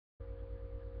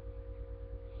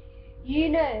You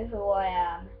know who I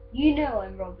am. You know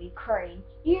I'm Robbie Crane.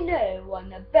 You know I'm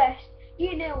the best.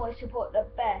 You know I support the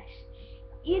best.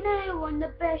 You know I'm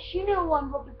the best. You know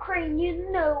I'm Robbie Crane.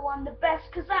 You know I'm the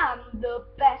best, 'cause I'm the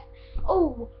best.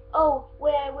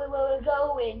 Where we're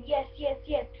going? Yes, yes,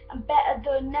 yes. I'm better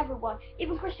than everyone.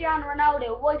 Even Cristiano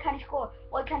Ronaldo. Why can't he score?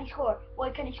 Why can't he score? Why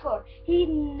can't he score? He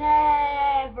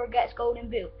never gets golden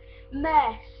boot.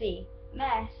 Messi.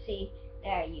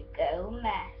 There you go,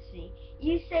 Messi.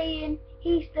 You saying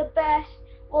he's the best?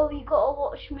 Well, you gotta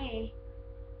watch me,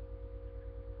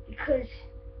 because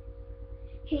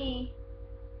he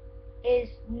is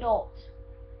not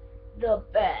the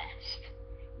best.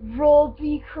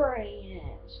 Robbie Crane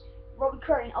is. Robbie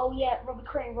Crane, oh yeah, Robbie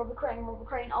Crane,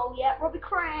 oh yeah, Robbie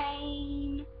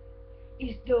Crane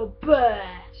is the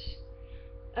best.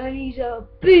 And he's a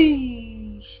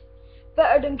beast.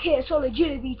 Better than KSL or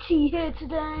JVT here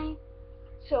today.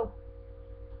 So,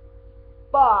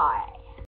 bye.